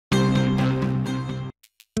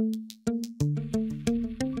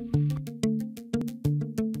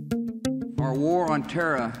our war on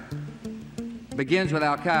terror begins with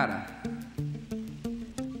Al-Qaeda,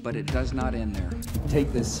 but it does not end there.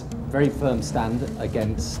 Take this very firm stand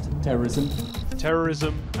against terrorism.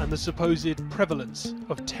 Terrorism and the supposed prevalence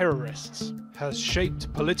of terrorists has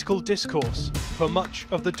shaped political discourse for much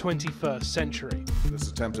of the 21st century.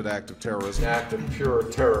 This attempted act of terrorism, an act of pure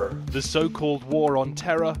terror. The so-called war on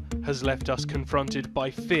terror has left us confronted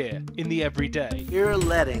by fear in the everyday. You're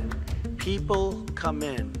letting people come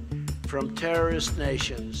in from terrorist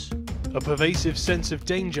nations. A pervasive sense of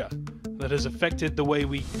danger that has affected the way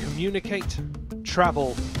we communicate,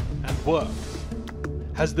 travel, and work.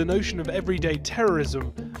 Has the notion of everyday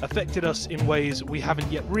terrorism affected us in ways we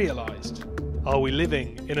haven't yet realized? Are we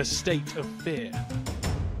living in a state of fear?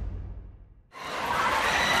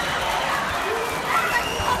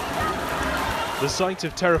 The sight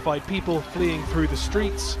of terrified people fleeing through the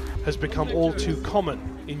streets has become all too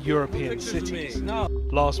common in European cities.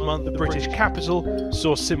 Last month, the British capital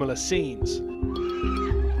saw similar scenes.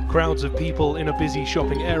 Crowds of people in a busy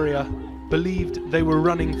shopping area believed they were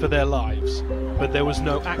running for their lives, but there was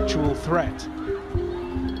no actual threat.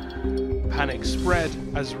 Panic spread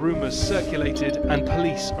as rumors circulated and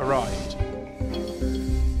police arrived.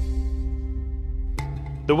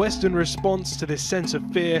 The Western response to this sense of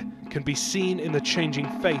fear can be seen in the changing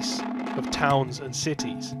face of towns and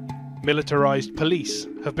cities. Militarized police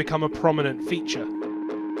have become a prominent feature.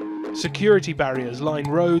 Security barriers line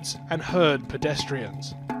roads and herd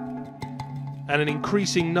pedestrians. And an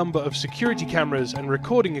increasing number of security cameras and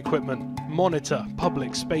recording equipment monitor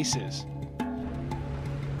public spaces.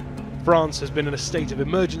 France has been in a state of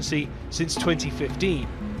emergency since 2015,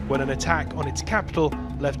 when an attack on its capital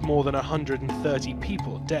left more than 130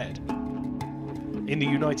 people dead. In the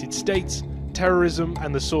United States, terrorism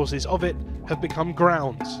and the sources of it have become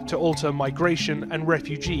grounds to alter migration and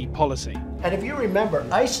refugee policy. And if you remember,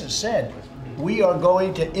 ISIS said, we are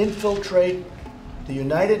going to infiltrate the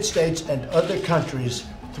United States and other countries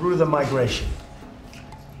through the migration.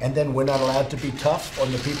 And then we're not allowed to be tough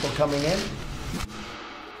on the people coming in?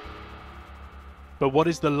 But what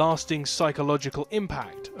is the lasting psychological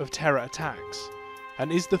impact of terror attacks?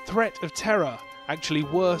 And is the threat of terror actually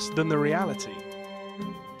worse than the reality?